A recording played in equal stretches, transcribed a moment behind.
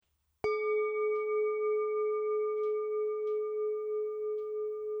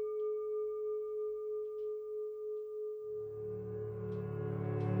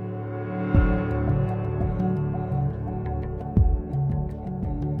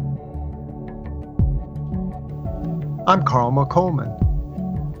I'm Carl McColman.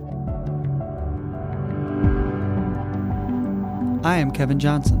 I am Kevin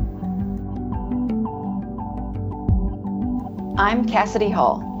Johnson. I'm Cassidy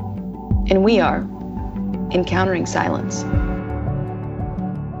Hall, and we are Encountering Silence.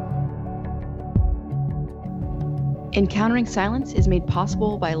 Encountering Silence is made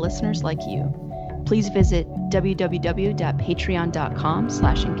possible by listeners like you. Please visit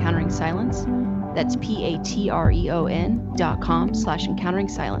www.patreon.com/encounteringsilence. That's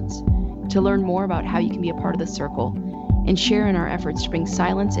patreon.com/encounteringsilence to learn more about how you can be a part of the circle and share in our efforts to bring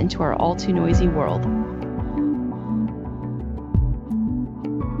silence into our all too noisy world.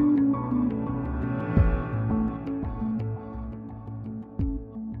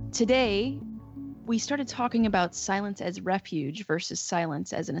 Today, we started talking about silence as refuge versus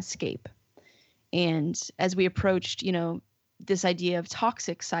silence as an escape. And as we approached, this idea of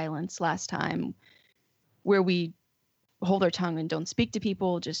toxic silence last time, where we hold our tongue and don't speak to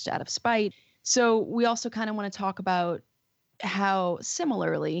people just out of spite. So we also kind of want to talk about how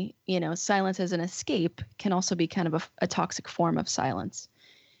similarly, silence as an escape can also be kind of a toxic form of silence.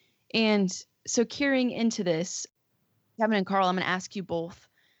 And so carrying into this, Kevin and Carl, I'm going to ask you both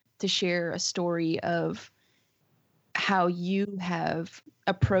to share a story of how you have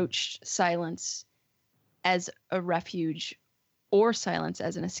approached silence as a refuge or silence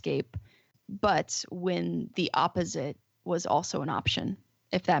as an escape, but when the opposite was also an option,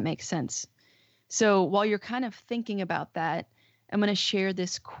 if that makes sense. So while you're kind of thinking about that, I'm going to share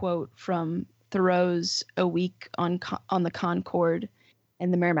this quote from Thoreau's A Week on the Concord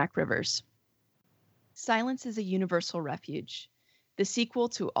and the Merrimack Rivers. Silence is a universal refuge, the sequel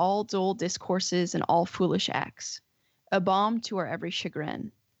to all dull discourses and all foolish acts, a balm to our every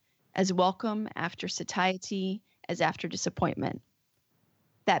chagrin, as welcome after satiety as after disappointment.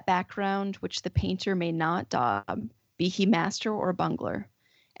 That background which the painter may not daub, be he master or bungler,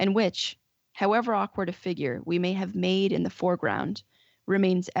 and which, however awkward a figure we may have made in the foreground,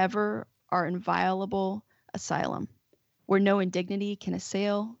 remains ever our inviolable asylum, where no indignity can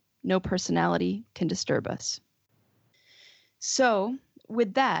assail, no personality can disturb us. So,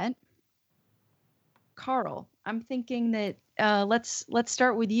 with that, Carl, I'm thinking that let's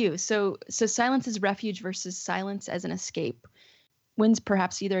start with you. So silence as refuge versus silence as an escape. When's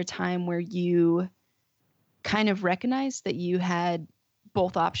perhaps either a time where you kind of recognized that you had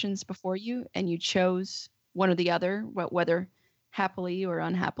both options before you and you chose one or the other, whether happily or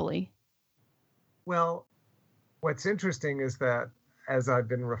unhappily? Well, what's interesting is that as I've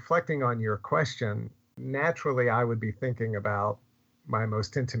been reflecting on your question, naturally I would be thinking about my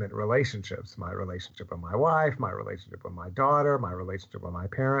most intimate relationships, my relationship with my wife, my relationship with my daughter, my relationship with my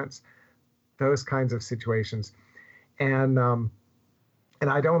parents, those kinds of situations. And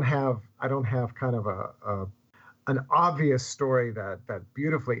I don't have kind of an obvious story that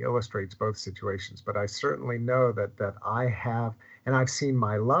beautifully illustrates both situations, but I certainly know that I have, and I've seen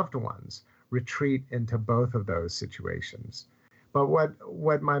my loved ones retreat into both of those situations. But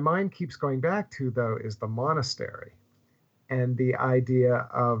what my mind keeps going back to, though, is the monastery and the idea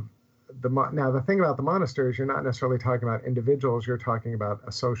of now the thing about the monastery is you're not necessarily talking about individuals, you're talking about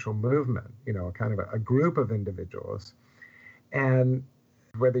a social movement, kind of a group of individuals. And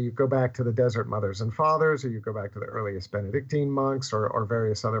whether you go back to the Desert Mothers and Fathers, or you go back to the earliest Benedictine monks, or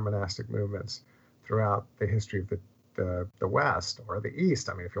various other monastic movements throughout the history of the West or the East,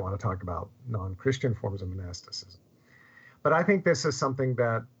 I mean, if you want to talk about non-Christian forms of monasticism. But I think this is something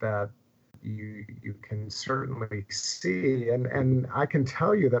that you can certainly see. And I can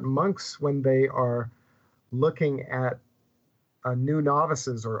tell you that monks, when they are looking at new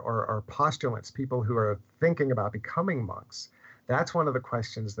novices or postulants, people who are thinking about becoming monks, that's one of the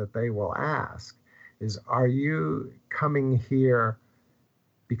questions that they will ask is, are you coming here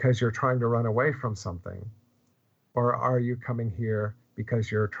because you're trying to run away from something? Or are you coming here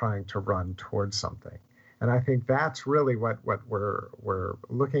because you're trying to run towards something? And I think that's really what we're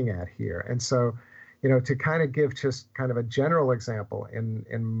looking at here. And so, to kind of give just kind of a general example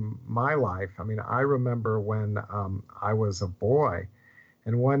in my life, I mean, I remember when I was a boy,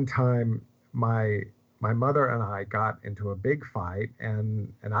 and one time my mother and I got into a big fight,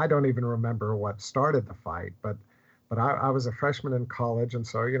 and I don't even remember what started the fight, but I was a freshman in college, and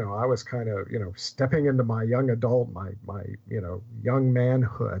so I was kind of stepping into my young adult, my young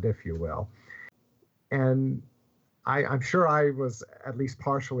manhood, if you will. And I'm sure I was at least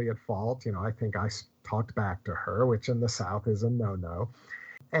partially at fault. I think I talked back to her, which in the South is a no-no.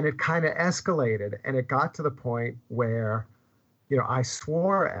 And it kind of escalated, and it got to the point where, I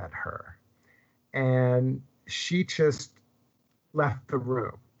swore at her, and she just left the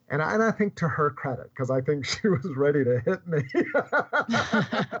room. And I think to her credit, because I think she was ready to hit me.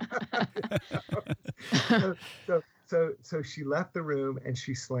 So she left the room and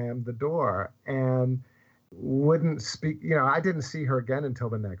she slammed the door and wouldn't speak. I didn't see her again until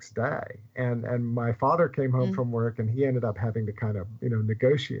the next day. And my father came home from work and he ended up having to kind of,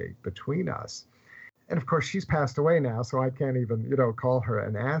 negotiate between us. And of course, she's passed away now, so I can't even, call her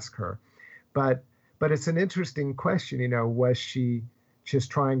and ask her. But it's an interesting question, was she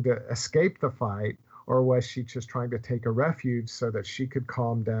just trying to escape the fight, or was she just trying to take a refuge so that she could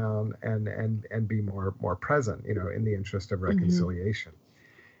calm down and be more present, in the interest of reconciliation?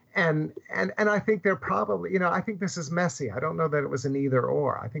 And I think they're probably, I think this is messy. I don't know that it was an either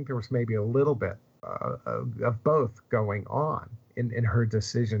or. I think there was maybe a little bit of both going on in her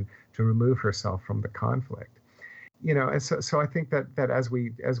decision to remove herself from the conflict. And so I think that as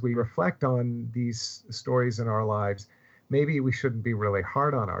we reflect on these stories in our lives, maybe we shouldn't be really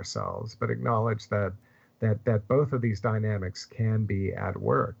hard on ourselves, but acknowledge that both of these dynamics can be at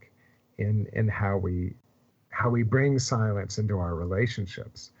work in how we bring silence into our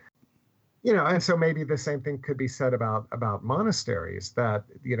relationships. And so maybe the same thing could be said about monasteries, that,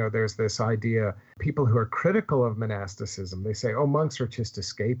 there's this idea, people who are critical of monasticism, they say, oh, monks are just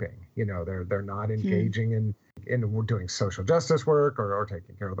escaping, they're not engaging in doing social justice work or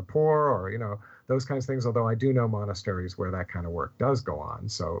taking care of the poor or, those kinds of things. Although I do know monasteries where that kind of work does go on.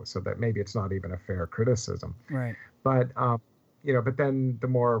 So that maybe it's not even a fair criticism. Right. But, but then the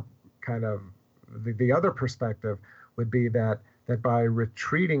more kind of the other perspective would be that by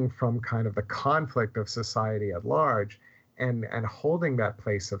retreating from kind of the conflict of society at large and holding that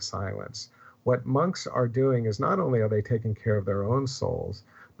place of silence, what monks are doing is not only are they taking care of their own souls,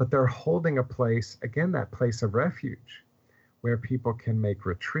 but they're holding a place, again, that place of refuge where people can make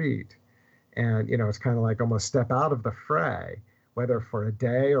retreat. And, it's kind of like almost step out of the fray, whether for a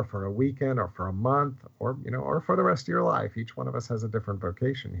day or for a weekend or for a month or, or for the rest of your life. Each one of us has a different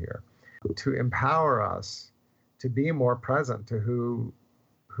vocation here to empower us to be more present to who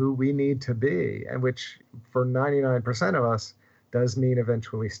we need to be, and which for 99% of us does mean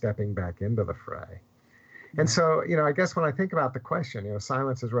eventually stepping back into the fray. And so, I guess when I think about the question,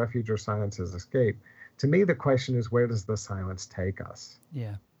 silence is refuge or silence is escape, to me, the question is, where does the silence take us?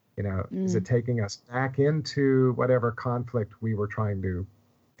 Yeah. Is it taking us back into whatever conflict we were trying to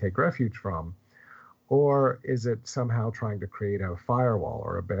take refuge from? Or is it somehow trying to create a firewall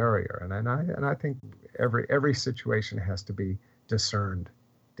or a barrier? And I think every situation has to be discerned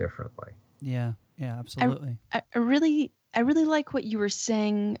differently. Yeah, absolutely. I really like what you were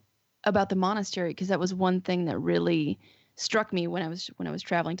saying about the monastery, because that was one thing that really struck me when I was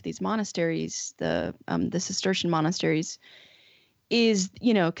traveling to these monasteries, the Cistercian monasteries, is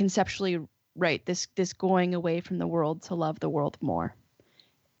conceptually right, this going away from the world to love the world more.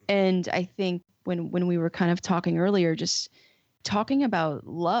 And I think when we were kind of talking earlier, just talking about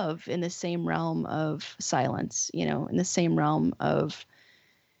love in the same realm of silence, in the same realm of,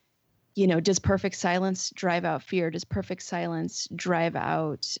 does perfect silence drive out fear? Does perfect silence drive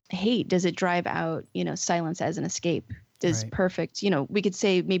out hate? Does it drive out, silence as an escape? Does Right. perfect, we could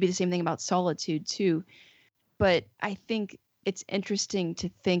say maybe the same thing about solitude too. But I think it's interesting to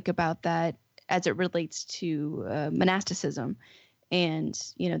think about that as it relates to monasticism. And,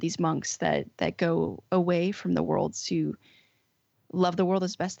 these monks that go away from the world to love the world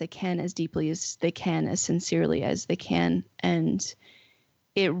as best they can, as deeply as they can, as sincerely as they can. And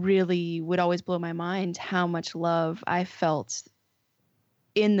it really would always blow my mind how much love I felt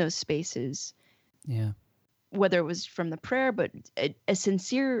in those spaces. Yeah. Whether it was from the prayer, but a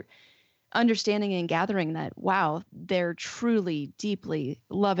sincere understanding and gathering that, wow, they're truly, deeply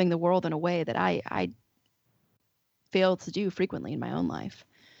loving the world in a way that I fail to do frequently in my own life.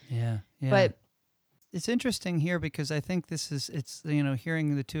 Yeah. But it's interesting here because I think it's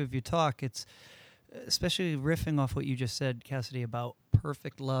hearing the two of you talk, it's especially riffing off what you just said, Cassidy, about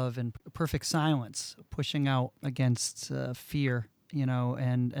perfect love and perfect silence, pushing out against fear,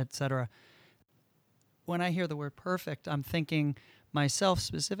 and et cetera. When I hear the word perfect, I'm thinking myself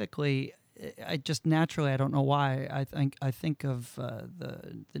specifically, I just naturally, I don't know why, I think of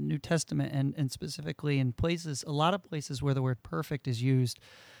the New Testament and specifically in a lot of places where the word perfect is used.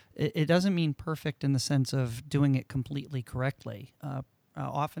 It doesn't mean perfect in the sense of doing it completely correctly.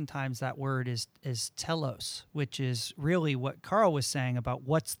 Oftentimes that word is telos, which is really what Carl was saying about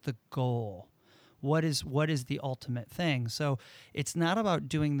what's the goal. What is the ultimate thing? So it's not about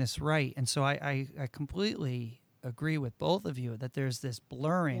doing this right. And so I completely agree with both of you that there's this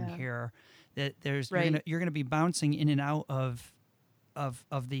blurring here, that there's right. you're gonna be bouncing in and out of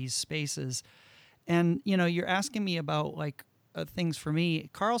these spaces. And you're asking me about like things for me.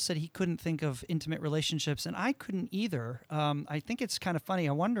 Carl said he couldn't think of intimate relationships, and I couldn't either. I think it's kind of funny.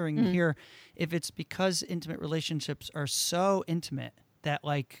 I'm wondering here if it's because intimate relationships are so intimate that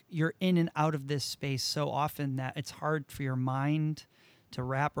like you're in and out of this space so often that it's hard for your mind to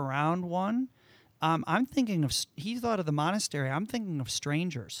wrap around one. I'm thinking of, he thought of the monastery. I'm thinking of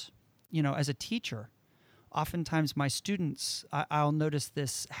strangers, as a teacher. Oftentimes my students, I'll notice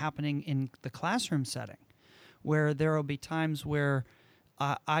this happening in the classroom setting, where there will be times where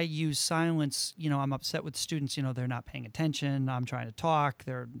I use silence. I'm upset with students. They're not paying attention. I'm trying to talk.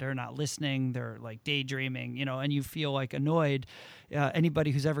 They're not listening. They're like daydreaming. And you feel like annoyed. Anybody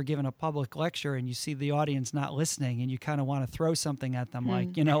who's ever given a public lecture and you see the audience not listening, and you kind of want to throw something at them,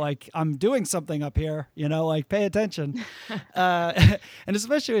 like I'm doing something up here. Like pay attention. And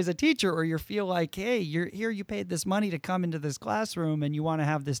especially as a teacher, or you feel like, hey, you're here. You paid this money to come into this classroom, and you want to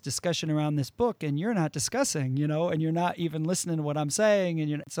have this discussion around this book, and you're not discussing. And you're not even listening to what I'm saying.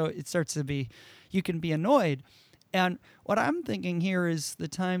 And so it starts to be, you can be annoyed. And what I'm thinking here is the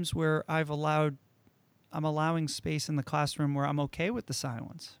times where I'm allowing space in the classroom where I'm okay with the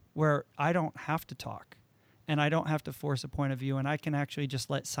silence, where I don't have to talk and I don't have to force a point of view, and I can actually just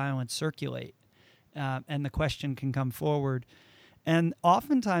let silence circulate, and the question can come forward. And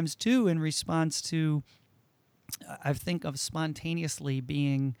oftentimes too, in response to, I think of spontaneously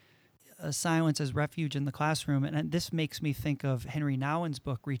being silence as refuge in the classroom. And this makes me think of Henry Nouwen's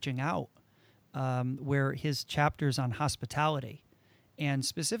book, Reaching Out, where his chapters on hospitality. And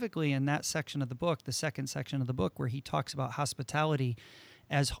specifically in that section of the book, the second section of the book, where he talks about hospitality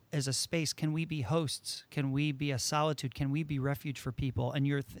as a space. Can we be hosts? Can we be a solitude? Can we be refuge for people?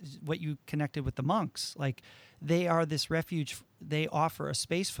 And what you connected with the monks, like they are this refuge. They offer a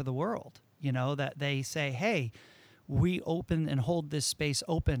space for the world, that they say, hey, we open and hold this space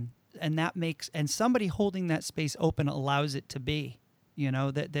open. And somebody holding that space open allows it to be,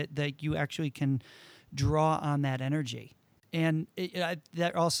 that you actually can draw on that energy. And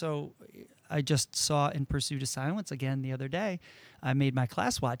that also, I just saw in Pursuit of Silence again the other day. I made my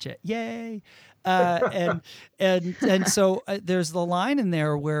class watch it. Yay! And so there's the line in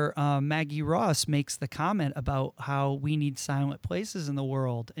there where Maggie Ross makes the comment about how we need silent places in the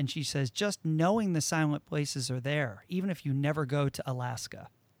world. And she says, just knowing the silent places are there, even if you never go to Alaska,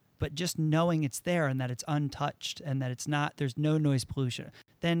 but just knowing it's there and that it's untouched and that there's no noise pollution,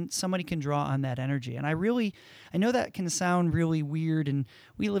 then somebody can draw on that energy. And I know that can sound really weird, and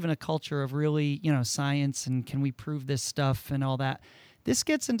we live in a culture of really, science and can we prove this stuff and all that. This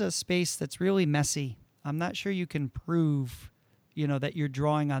gets into a space that's really messy. I'm not sure you can prove, that you're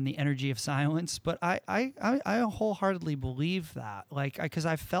drawing on the energy of silence, but I wholeheartedly believe that, because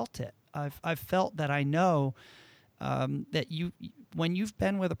I've felt it. I've felt that. I know that when you've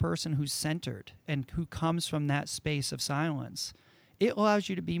been with a person who's centered and who comes from that space of silence, it allows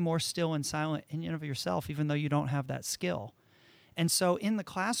you to be more still and silent in and of yourself, even though you don't have that skill. And so in the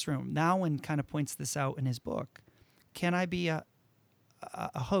classroom, Nouwen kind of points this out in his book. Can I be a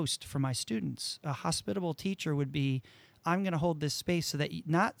host for my students? A hospitable teacher would be, I'm going to hold this space so that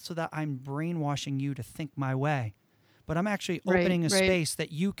not so that I'm brainwashing you to think my way, but I'm actually opening a space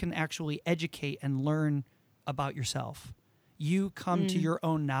that you can actually educate and learn about yourself. You come to your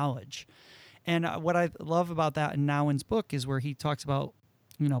own knowledge. And what I love about that in Nouwen's book is where he talks about,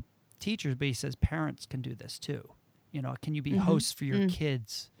 teachers, but he says parents can do this too. Can you be hosts for your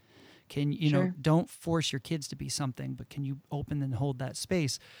kids? Can you don't force your kids to be something, but can you open and hold that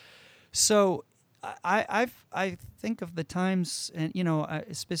space? So I think of the times, and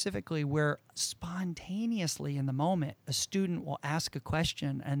specifically where spontaneously in the moment a student will ask a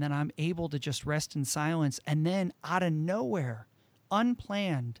question, and then I'm able to just rest in silence, and then out of nowhere,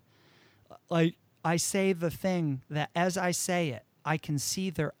 unplanned, like I say the thing that as I say it, I can see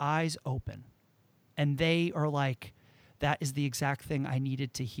their eyes open, and they are like, that is the exact thing I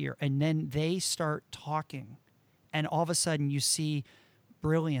needed to hear. And then they start talking, and all of a sudden you see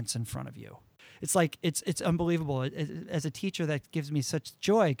brilliance in front of you. It's like, it's unbelievable. As a teacher, that gives me such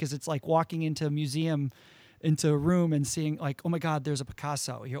joy, because it's like walking into a museum, into a room and seeing like, oh my God, there's a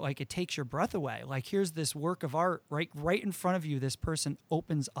Picasso. You're like, it takes your breath away. Like, here's this work of art right in front of you. This person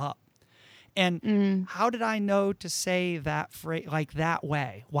opens up. And how did I know to say that phrase like that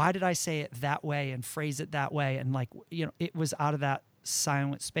way? Why did I say it that way and phrase it that way? And it was out of that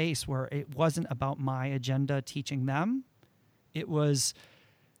silent space where it wasn't about my agenda teaching them. It was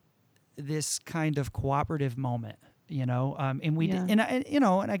this kind of cooperative moment, and we did,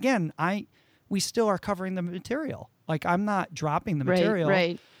 and again, we still are covering the material. Like, I'm not dropping the material.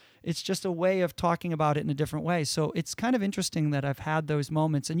 Right. It's just a way of talking about it in a different way. So it's kind of interesting that I've had those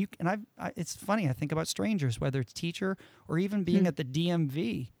moments, and it's funny. I think about strangers, whether it's teacher or even being at the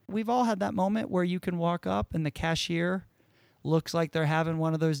DMV. We've all had that moment where you can walk up and the cashier looks like they're having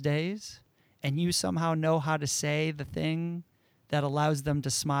one of those days, and you somehow know how to say the thing that allows them to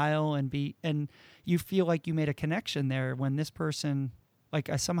smile and you feel like you made a connection there when this person, like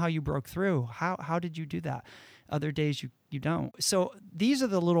somehow you broke through. How did you do that? Other days you don't. So these are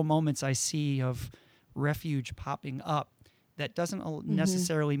the little moments I see of refuge popping up. That doesn't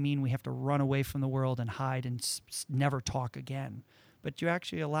necessarily mean we have to run away from the world and hide and never talk again. But you're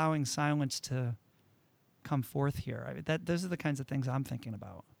actually allowing silence to come forth here. I mean, those are the kinds of things I'm thinking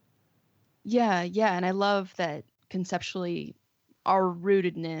about. Yeah. And I love that conceptually our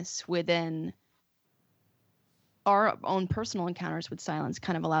rootedness within our own personal encounters with silence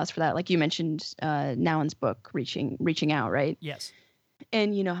kind of allows for that. Like you mentioned, Nouwen's book, Reaching Out, right? Yes.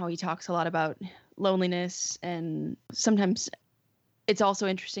 And you know how he talks a lot about loneliness, and sometimes it's also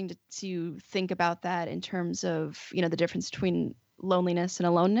interesting to think about that in terms of, you know, the difference between loneliness and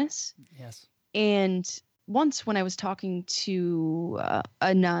aloneness. Yes. And once when I was talking to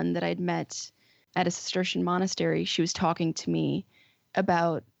a nun that I'd met at a Cistercian monastery, she was talking to me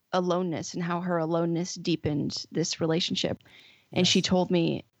about aloneness and how her aloneness deepened this relationship. And she told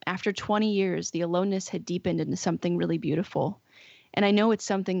me after 20 years, the aloneness had deepened into something really beautiful. And I know it's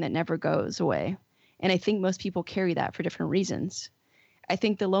something that never goes away. And I think most people carry that for different reasons. I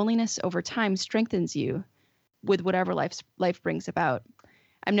think the loneliness over time strengthens you with whatever life brings about.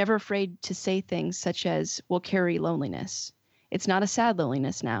 I'm never afraid to say things such as, we'll carry loneliness. It's not a sad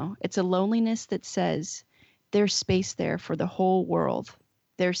loneliness now. It's a loneliness that says there's space there for the whole world.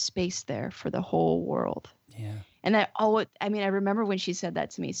 There's space there for the whole world. Yeah. And I remember when she said that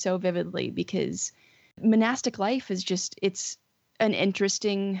to me so vividly, because monastic life is it's an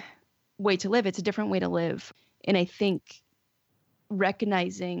interesting way to live. It's a different way to live. And I think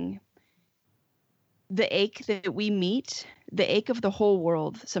recognizing the ache that we meet, the ache of the whole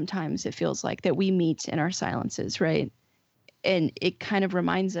world, sometimes it feels like that we meet in our silences, right? And it kind of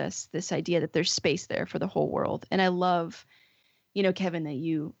reminds us this idea that there's space there for the whole world. And I love, you know, Kevin, that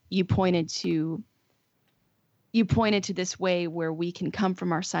you pointed to this way where we can come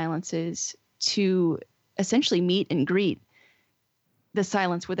from our silences to essentially meet and greet the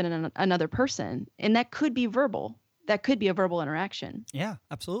silence within another person. And that could be verbal. That could be a verbal interaction. Yeah,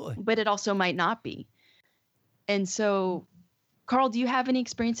 absolutely. But it also might not be. And so, Carl, do you have any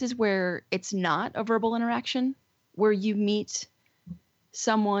experiences where it's not a verbal interaction, where you meet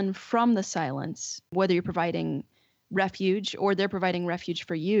someone from the silence, whether you're providing refuge or they're providing refuge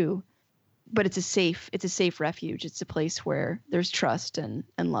for you, but it's a safe refuge. It's a place where there's trust and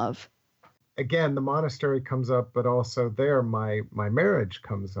love. Again, the monastery comes up, but also there my marriage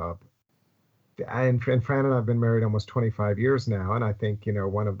comes up. And Fran and I have been married almost 25 years now, and I think, you know,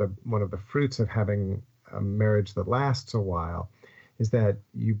 one of the fruits of having a marriage that lasts a while is that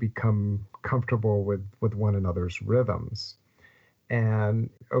you become comfortable with one another's rhythms. And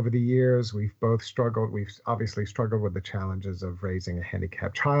over the years, we've both struggled. We've obviously struggled with the challenges of raising a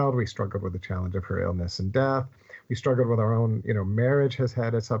handicapped child. We struggled with the challenge of her illness and death. We struggled with our own, you know, marriage has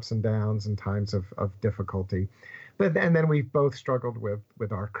had its ups and downs and times of difficulty. And then we've both struggled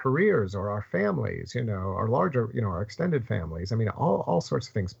with our careers or our families, you know, our larger, you know, our extended families. I mean, all sorts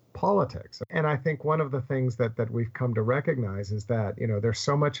of things, politics. And I think one of the things that we've come to recognize is that, you know, there's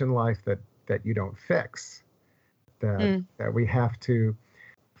so much in life that you don't fix, that we have to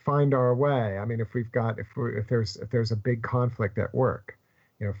find our way. I mean, if there's a big conflict at work,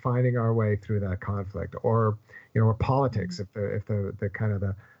 you know, finding our way through that conflict, or, you know, or politics, if the kind of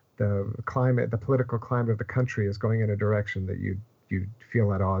the climate, the political climate of the country is going in a direction that you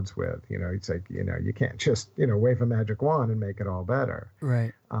feel at odds with, you know, it's like, you know, you can't just, you know, wave a magic wand and make it all better.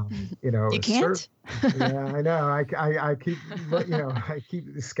 Right. You know, you can't. Yeah, I know. I keep, you know, I keep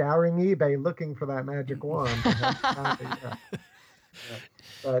scouring eBay looking for that magic wand. Yeah.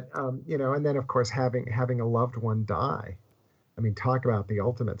 But you know, and then of course having a loved one die. I mean, talk about the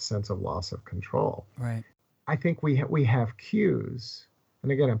ultimate sense of loss of control. Right. I think we have cues.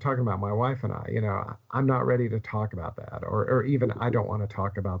 And again, I'm talking about my wife and I, you know, I'm not ready to talk about that, or even I don't want to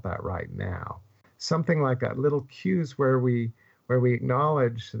talk about that right now. Something like that, little cues where we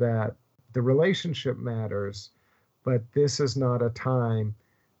acknowledge that the relationship matters, but this is not a time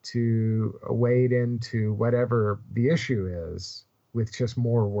to wade into whatever the issue is with just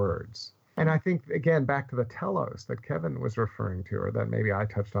more words. And I think, again, back to the telos that Kevin was referring to, or that maybe I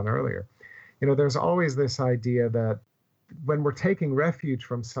touched on earlier, you know, there's always this idea that when we're taking refuge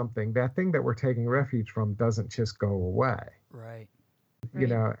from something, that thing that we're taking refuge from doesn't just go away. Right. you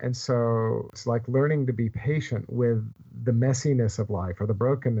know, and so it's like learning to be patient with the messiness of life or the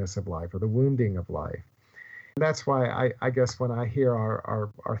brokenness of life or the wounding of life. And that's why I guess when I hear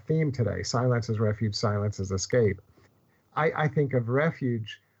our theme today, silence is refuge, silence is escape, I think of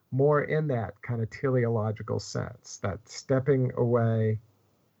refuge more in that kind of teleological sense, that stepping away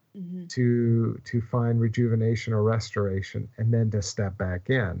to find rejuvenation or restoration and then to step back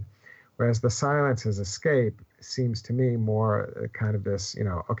in. Whereas the silence as escape seems to me more kind of this, you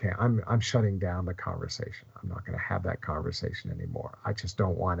know, okay, I'm shutting down the conversation. I'm not going to have that conversation anymore. I just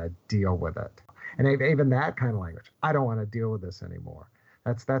don't want to deal with it. And even that kind of language, I don't want to deal with this anymore.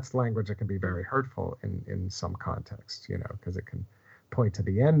 That's language that can be very hurtful in some contexts, you know, because it can point to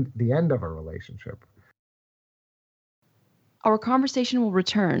the end of a relationship. Our conversation will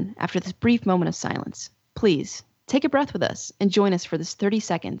return after this brief moment of silence. Please take a breath with us and join us for this 30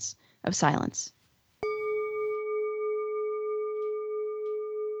 seconds of silence.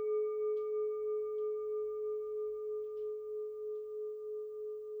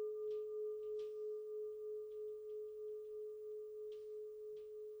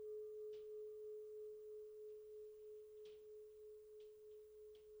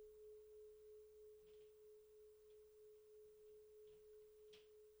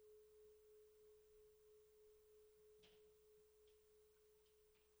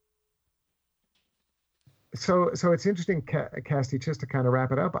 So it's interesting, Cassidy, just to kind of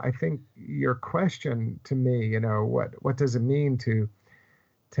wrap it up. I think your question to me, you know, what does it mean to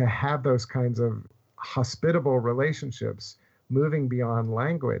have those kinds of hospitable relationships moving beyond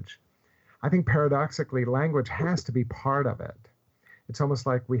language? I think paradoxically, language has to be part of it. It's almost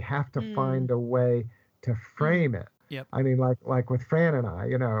like we have to find a way to frame it. Yep. I mean, like with Fran and I,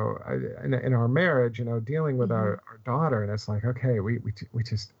 you know, in our marriage, you know, dealing with our daughter, and it's like, okay, we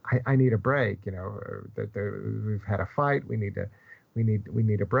just, I need a break, you know, we've had a fight, we need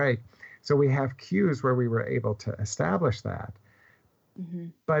a break. So we have cues where we were able to establish that.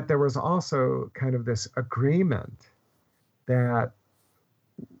 But there was also kind of this agreement that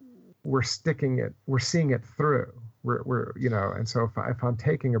we're seeing it through. We're you know, and so if I'm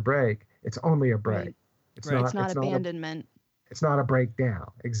taking a break, it's only a break. Right. It's not abandonment. It's not a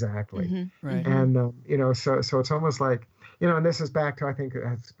breakdown. Exactly. Right. And, you know, so it's almost like, you know, and this is back to, I think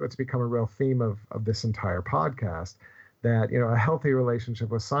it's become a real theme of this entire podcast, that, you know, a healthy relationship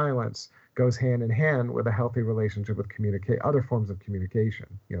with silence goes hand in hand with a healthy relationship with other forms of communication,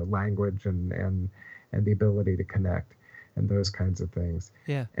 you know, language and the ability to connect and those kinds of things.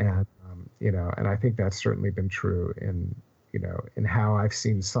 Yeah. And, you know, and I think that's certainly been true in, you know, in how I've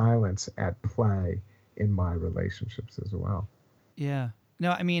seen silence at play in my relationships as well. Yeah.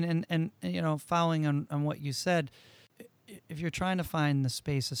 No, I mean, and you know, following on what you said, if you're trying to find the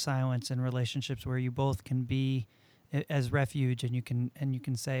space of silence in relationships where you both can be as refuge and you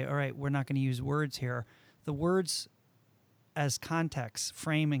can say, all right, we're not going to use words here. The words as context,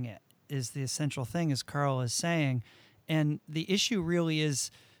 framing it, is the essential thing, as Carl is saying. And the issue really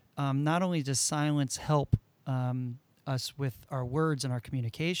is not only does silence help us with our words and our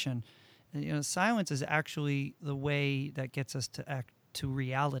communication, you know, silence is actually the way that gets us to act to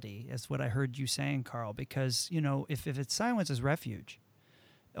reality, is what I heard you saying, Carl, because, you know, if it's silence as refuge,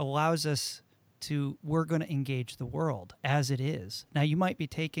 it allows us to, we're going to engage the world as it is. Now, you might be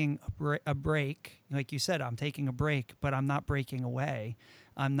taking a break, like you said, I'm taking a break, but I'm not breaking away.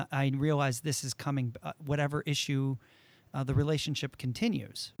 I realize this is coming, whatever issue, the relationship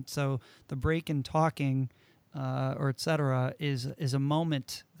continues. So the break in talking or et cetera is a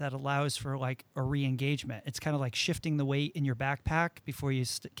moment that allows for like a re-engagement. It's kind of like shifting the weight in your backpack before you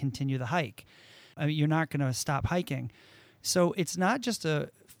continue the hike. I mean, you're not going to stop hiking. So it's not just a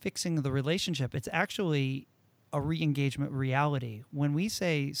fixing the relationship. It's actually a re-engagement reality. When we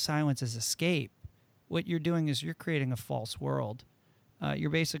say silence is escape, what you're doing is you're creating a false world. You're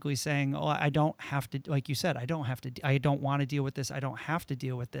basically saying, oh, I don't have to, like you said, I don't want to deal with this. I don't have to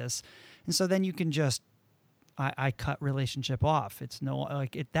deal with this. And so then you can just, I cut relationship off. It's no,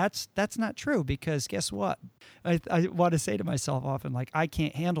 like it, that's not true, because guess what? I want to say to myself often, like, I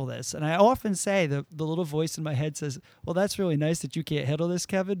can't handle this. And I often say the little voice in my head says, well, that's really nice that you can't handle this,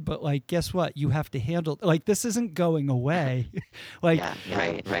 Kevin. But like, guess what? You have to handle, like, this isn't going away. Like,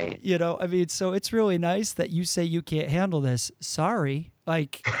 yeah, right. You know, I mean, so it's really nice that you say you can't handle this. Sorry.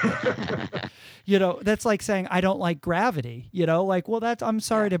 Like, you know, that's like saying, I don't like gravity, you know, like, well, I'm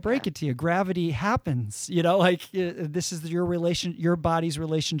sorry to break it to you. Gravity happens, you know, like this is your body's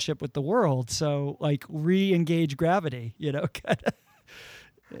relationship with the world. So like re-engage gravity, you know.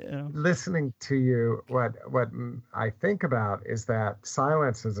 Listening to you, what I think about is that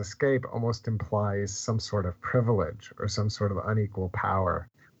silence as escape almost implies some sort of privilege or some sort of unequal power.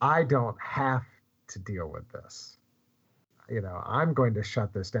 I don't have to deal with this. I'm going to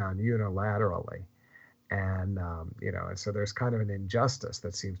shut this down unilaterally. And, and so there's kind of an injustice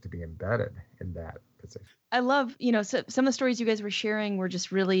that seems to be embedded in that position. I love, so some of the stories you guys were sharing were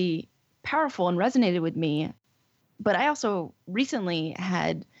just really powerful and resonated with me. But I also recently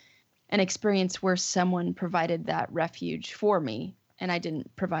had an experience where someone provided that refuge for me and I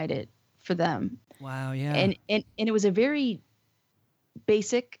didn't provide it for them. Wow. Yeah. And it was a very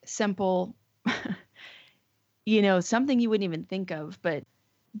basic, simple, something you wouldn't even think of, but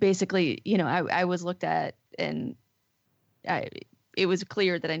basically, I was looked at and it was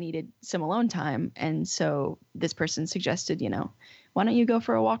clear that I needed some alone time. And so this person suggested, why don't you go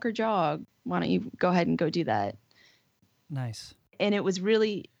for a walk or jog? Why don't you go ahead and go do that? Nice. And it was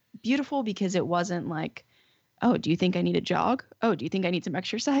really beautiful because it wasn't like, oh, do you think I need a jog? Oh, do you think I need some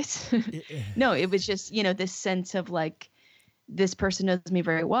exercise? No, it was just, this sense of like, this person knows me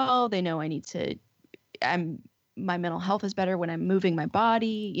very well. They know my mental health is better when I'm moving my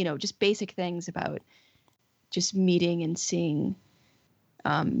body, just basic things about just meeting and seeing,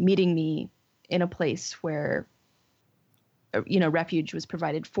 meeting me in a place where, refuge was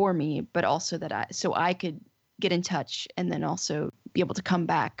provided for me, but also so I could get in touch and then also be able to come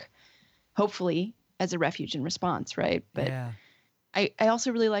back, hopefully as a refuge and response. Right. But yeah. I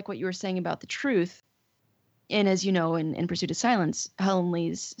also really like what you were saying about the truth. And as you know, in Pursuit of Silence, Helen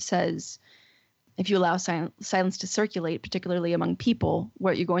Lees says, if you allow silence to circulate, particularly among people,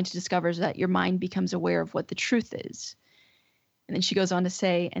 what you're going to discover is that your mind becomes aware of what the truth is. And then she goes on to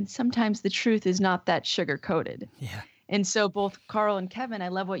say, and sometimes the truth is not that sugar-coated. Yeah. And so both Carl and Kevin, I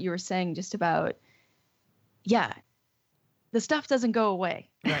love what you were saying just about, yeah, the stuff doesn't go away.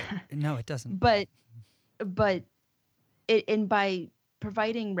 Right. No, it doesn't. But by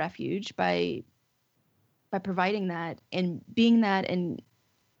providing refuge, by providing that and being that and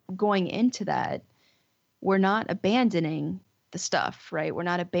going into that, we're not abandoning the stuff, right? We're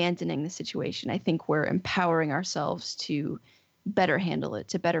not abandoning the situation. I think we're empowering ourselves to better handle it,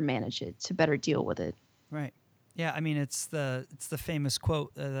 to better manage it, to better deal with it. Right. Yeah. I mean, it's the famous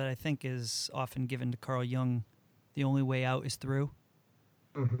quote that I think is often given to Carl Jung: "The only way out is through."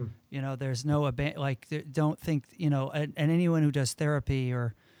 Mm-hmm. There's no don't think, and anyone who does therapy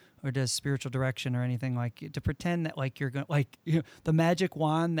or does spiritual direction or anything, like, to pretend that like you're going the magic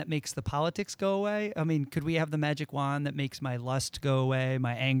wand that makes the politics go away. I mean, could we have the magic wand that makes my lust go away,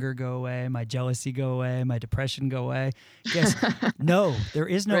 my anger go away, my jealousy go away, my depression go away? Yes. No, there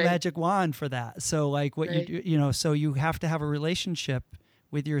is no magic wand for that. So like what so you have to have a relationship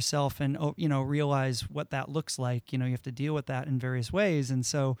with yourself and, realize what that looks like. You have to deal with that in various ways. And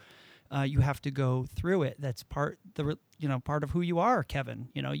so you have to go through it. That's part of who you are, Kevin.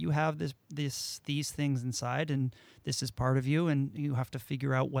 You have these things inside, and this is part of you, and you have to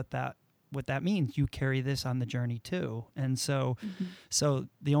figure out what that means. You carry this on the journey too. And so so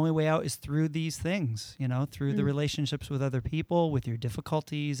the only way out is through these things, through the relationships with other people, with your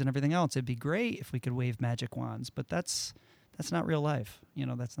difficulties and everything else. It'd be great if we could wave magic wands, but that's not real life.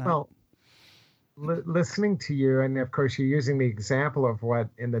 That's not. Well, listening to you, and of course you're using the example of what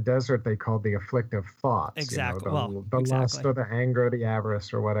in the desert they called the afflictive thoughts. Exactly. The lust or the anger, the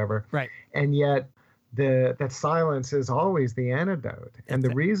avarice or whatever. Right. And yet that silence is always the antidote. And the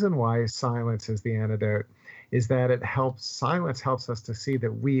reason why silence is the antidote is that silence helps us to see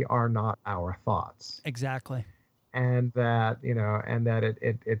that we are not our thoughts. Exactly. And that,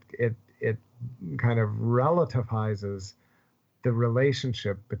 it kind of relativizes the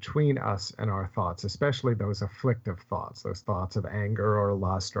relationship between us and our thoughts, especially those afflictive thoughts, those thoughts of anger or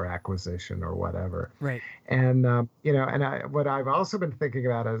lust or acquisition or whatever. Right. And, what I've also been thinking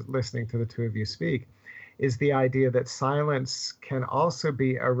about as listening to the two of you speak is the idea that silence can also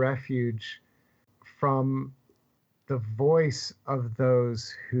be a refuge from the voice of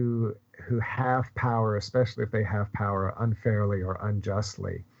those who have power, especially if they have power unfairly or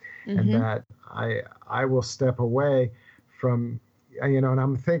unjustly. Mm-hmm. And that I will step away from, and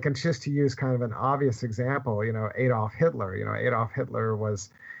I'm thinking, just to use kind of an obvious example, Adolf Hitler. Adolf Hitler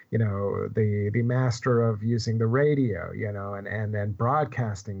was, the master of using the radio, and then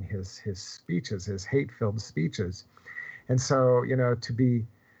broadcasting his speeches, his hate-filled speeches. And so, to be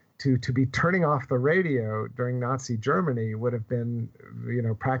turning off the radio during Nazi Germany would have been,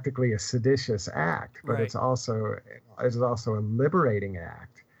 practically a seditious act, but it's also a liberating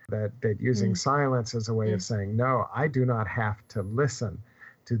act. That using silence as a way of saying, no, I do not have to listen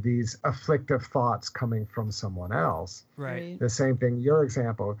to these afflictive thoughts coming from someone else. Right. The same thing, your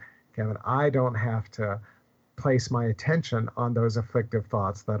example, Kevin, I don't have to place my attention on those afflictive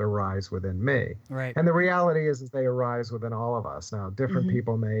thoughts that arise within me. Right. And the reality is they arise within all of us. Now, different Mm-hmm.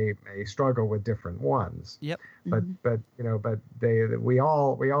 people may struggle with different ones. Yep. But Mm-hmm. but we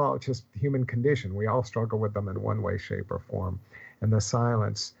all just human condition. We all struggle with them in one way, shape, or form. And the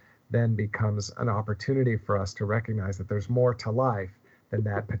silence then becomes an opportunity for us to recognize that there's more to life than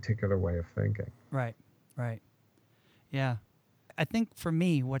that particular way of thinking. Right. Right. Yeah. I think for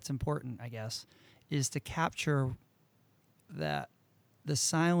me, what's important, I guess, is to capture that the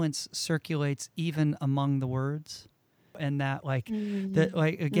silence circulates even among the words, and that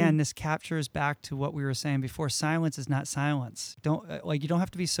again, this captures back to what we were saying before. Silence is not silence. You don't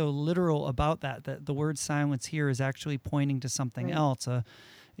have to be so literal about that the word silence here is actually pointing to something Right. else, a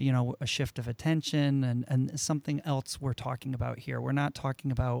shift of attention and something else we're talking about here. We're not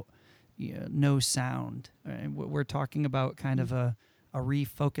talking about no sound. Right? We're talking about kind of a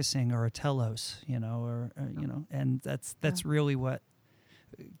refocusing or a telos, and that's really what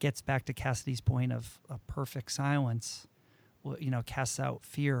gets back to Cassidy's point of a perfect silence, casts out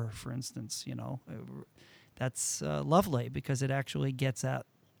fear, for instance. That's lovely because it actually gets at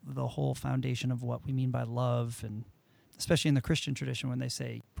the whole foundation of what we mean by love, and especially in the Christian tradition when they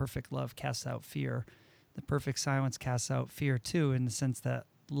say perfect love casts out fear, the perfect silence casts out fear too, in the sense that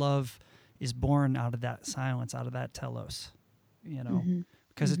love is born out of that silence, out of that telos.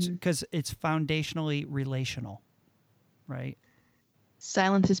 Because it's foundationally relational, right?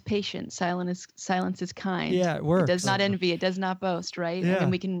 Silence is patient. Silence is kind. Yeah, it works. It does not envy. It does not boast, right? Yeah. I mean,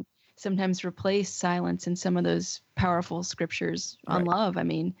 we can sometimes replace silence in some of those powerful scriptures on Right. love. I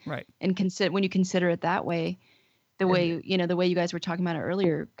mean, Right. and when you consider it that way, the way you guys were talking about it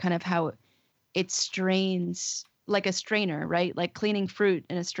earlier, kind of how it strains like a strainer, right? Like cleaning fruit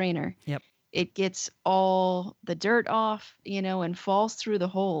in a strainer. Yep. It gets all the dirt off, and falls through the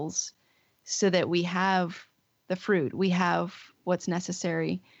holes so that we have the fruit. We have what's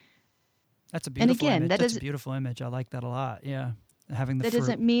necessary. That's a beautiful again, image. that That's is- a beautiful image. I like that a lot. Yeah. Having the That fruit.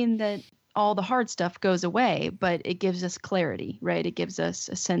 doesn't mean that all the hard stuff goes away, but it gives us clarity, right? It gives us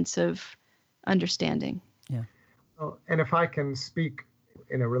a sense of understanding. Yeah. Well, and if I can speak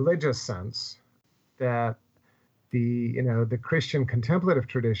in a religious sense, that the Christian contemplative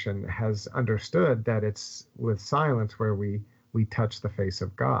tradition has understood that it's with silence where we touch the face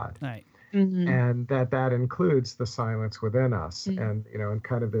of God. Right. Mm-hmm. And that includes the silence within us. Mm. And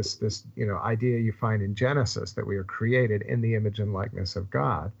kind of this idea you find in Genesis that we are created in the image and likeness of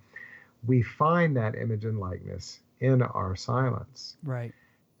God. We find that image and likeness in our silence. Right.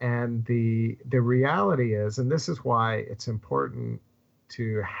 And the reality is, and this is why it's important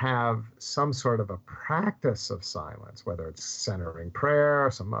to have some sort of a practice of silence, whether it's centering prayer,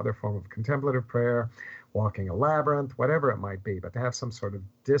 or some other form of contemplative prayer, walking a labyrinth, whatever it might be, but to have some sort of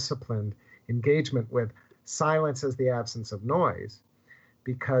disciplined engagement with silence as the absence of noise,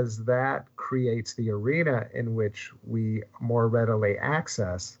 because that creates the arena in which we more readily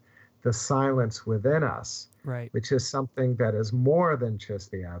access the silence within us, Right. which is something that is more than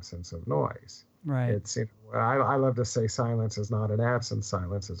just the absence of noise. Right. It's I love to say silence is not an absence,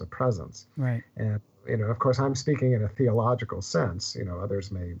 silence is a presence. Right. And of course, I'm speaking in a theological sense.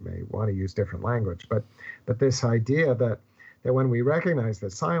 Others may want to use different language, but this idea that when we recognize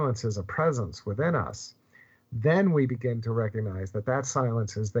that silence is a presence within us, then we begin to recognize that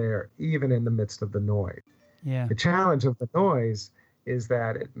silence is there even in the midst of the noise. Yeah. The challenge of the noise is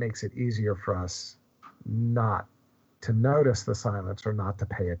that it makes it easier for us not to notice the silence or not to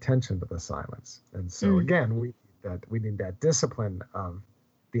pay attention to the silence. And so again, we need that discipline of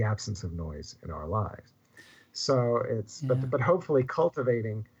the absence of noise in our lives. So it's but hopefully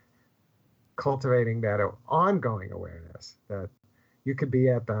cultivating that ongoing awareness that you could be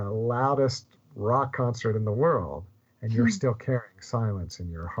at the loudest rock concert in the world and you're still carrying silence in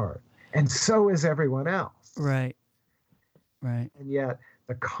your heart. And so is everyone else. Right. Right. And yet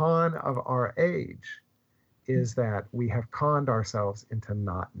the con of our age is that we have conned ourselves into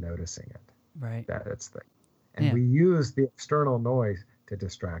not noticing it. Right. That it's the, and we use the external noise to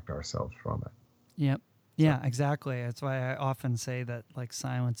distract ourselves from it. Yep. Yeah, exactly. That's why I often say that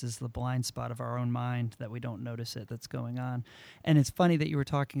silence is the blind spot of our own mind, that we don't notice it that's going on. And it's funny that you were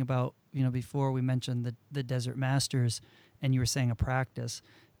talking about, before we mentioned the Desert Masters and you were saying a practice,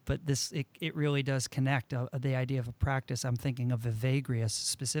 but it really does connect the idea of a practice. I'm thinking of Evagrius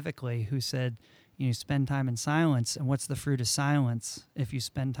specifically, who said, spend time in silence. And what's the fruit of silence? If you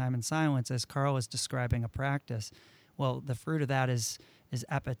spend time in silence, as Carl is describing a practice, well, the fruit of that is is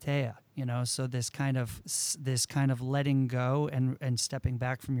apatheia, so this kind of letting go and stepping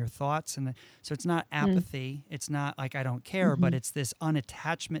back from your thoughts. And so it's not apathy. It's not like I don't care, but it's this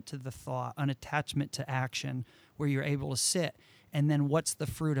unattachment to the thought, unattachment to action, where you're able to sit. And then what's the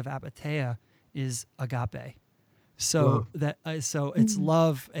fruit of apatheia is agape. So it's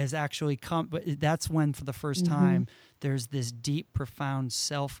love has actually come, but that's when for the first time there's this deep, profound,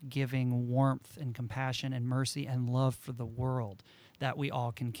 self-giving warmth and compassion and mercy and love for the world that we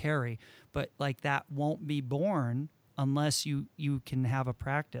all can carry. But like that won't be born unless you can have a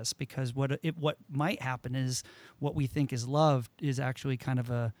practice, because what might happen is what we think is love is actually kind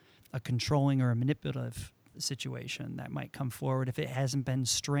of a controlling or a manipulative situation that might come forward if it hasn't been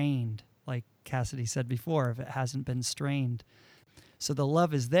strained, like Cassidy said before, if it hasn't been strained. So the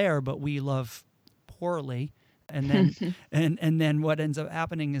love is there, but we love poorly. And then and then what ends up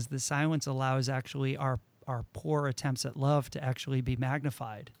happening is the silence allows actually our poor attempts at love to actually be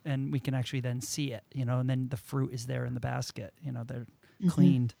magnified, and we can actually then see it, and then the fruit is there in the basket, they're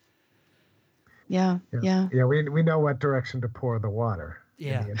cleaned. Yeah. We know what direction to pour the water.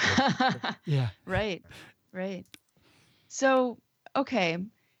 Yeah. Yeah. Right. So, okay,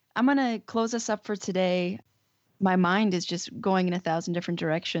 I'm going to close us up for today. My mind is just going in 1,000 different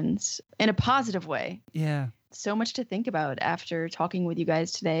directions in a positive way. Yeah. So much to think about after talking with you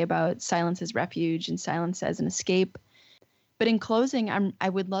guys today about silence as refuge and silence as an escape. But in closing, I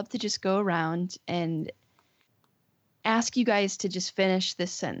would love to just go around and ask you guys to just finish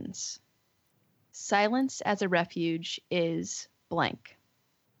this sentence. Silence as a refuge is blank.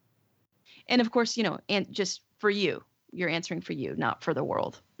 And of course, and just for you, you're answering for you, not for the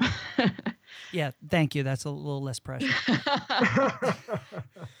world. Yeah, thank you. That's a little less pressure.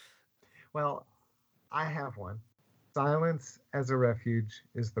 Well, I have one. Silence as a refuge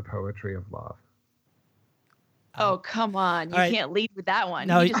is the poetry of love. Oh, come on. You can't lead with that one.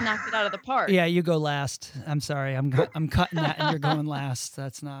 No, you just knocked it out of the park. Yeah, you go last. I'm sorry. I'm cutting that and you're going last.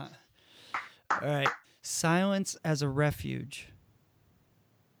 That's not. All right. Silence as a refuge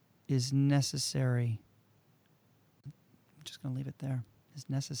is necessary. I'm just going to leave it there. Is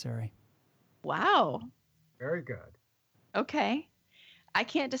necessary. Wow. Very good. Okay. I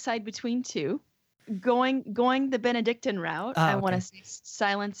can't decide between two. Going the Benedictine route, I want to say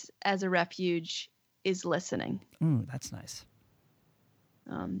silence as a refuge is listening. Ooh, that's nice.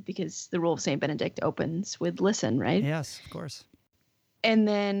 Because the rule of St. Benedict opens with listen, right? Yes, of course. And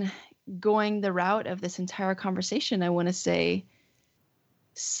then going the route of this entire conversation, I want to say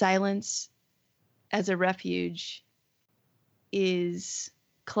silence as a refuge is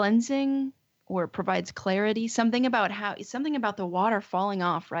cleansing or provides clarity, something about the water falling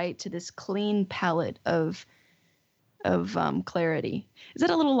off, right, to this clean palette of clarity. Is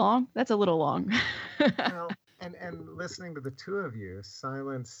that a little long? That's a little long. Well, and listening to the two of you,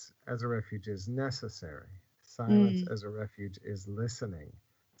 silence as a refuge is necessary. Silence as a refuge is listening.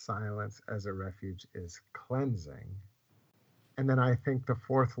 Silence as a refuge is cleansing. And then I think the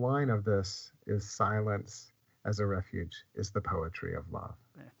fourth line of this is silence as a refuge is the poetry of love.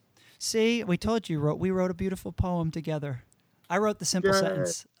 See, we told you we wrote a beautiful poem together. I wrote the simple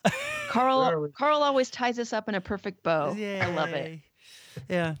sentence. Carl always ties us up in a perfect bow. Yay. I love it.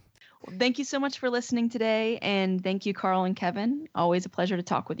 Yeah. Well, thank you so much for listening today, and thank you, Carl and Kevin. Always a pleasure to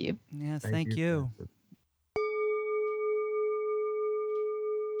talk with you. Yeah, thank you.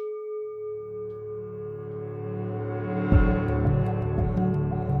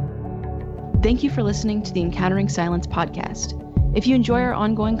 Thank you for listening to the Encountering Silence podcast. If you enjoy our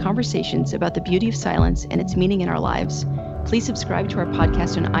ongoing conversations about the beauty of silence and its meaning in our lives, please subscribe to our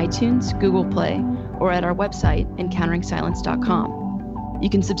podcast on iTunes, Google Play, or at our website, encounteringsilence.com. You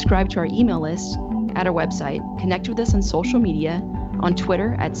can subscribe to our email list at our website, connect with us on social media, on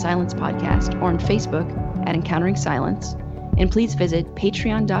Twitter at Silence Podcast, or on Facebook at Encountering Silence, and please visit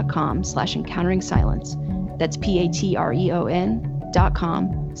patreon.com/Encountering Silence. That's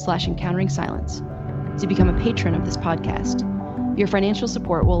patreon.com/Encountering Silence to become a patron of this podcast. Your financial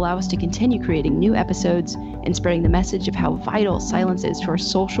support will allow us to continue creating new episodes and spreading the message of how vital silence is to our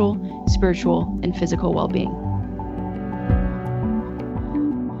social, spiritual, and physical well-being.